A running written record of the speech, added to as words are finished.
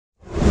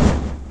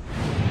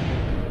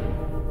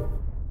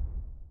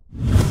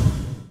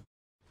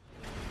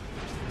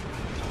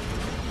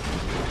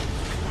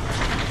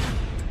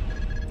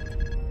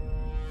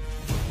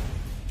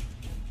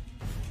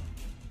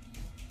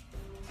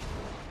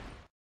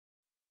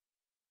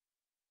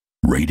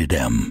Rated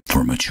M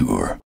for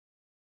mature.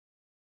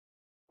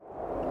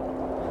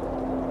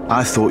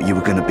 I thought you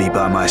were going to be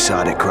by my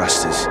side at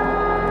Craster's,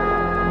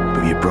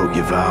 but you broke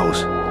your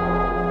vows.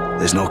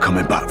 There's no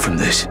coming back from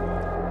this.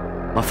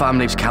 My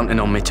family's counting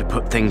on me to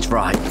put things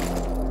right.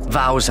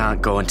 Vows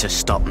aren't going to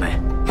stop me.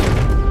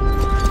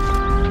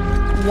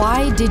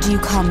 Why did you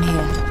come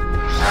here?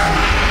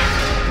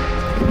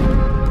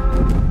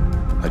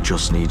 I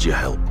just need your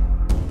help.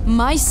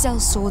 My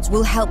sellswords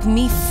will help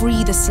me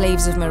free the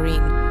slaves of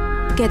Marine.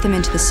 Get them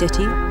into the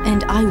city,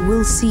 and I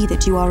will see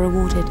that you are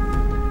rewarded.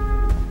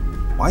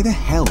 Why the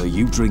hell are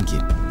you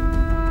drinking?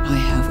 I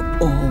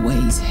have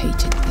always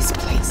hated this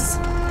place.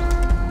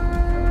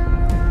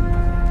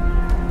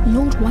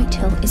 Lord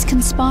Whitehill is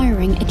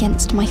conspiring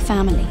against my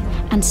family,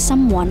 and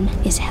someone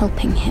is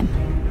helping him.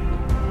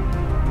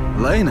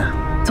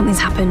 Lena? Something's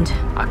happened.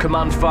 I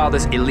command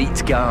Father's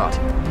elite guard.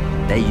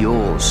 They're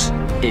yours,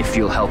 if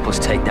you'll help us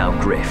take down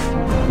Griff.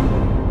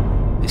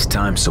 It's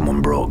time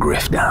someone brought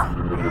Griff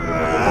down.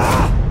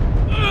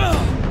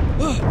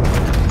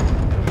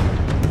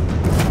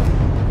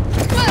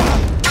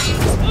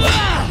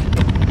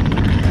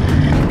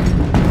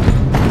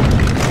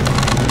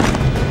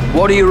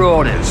 What are your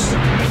orders?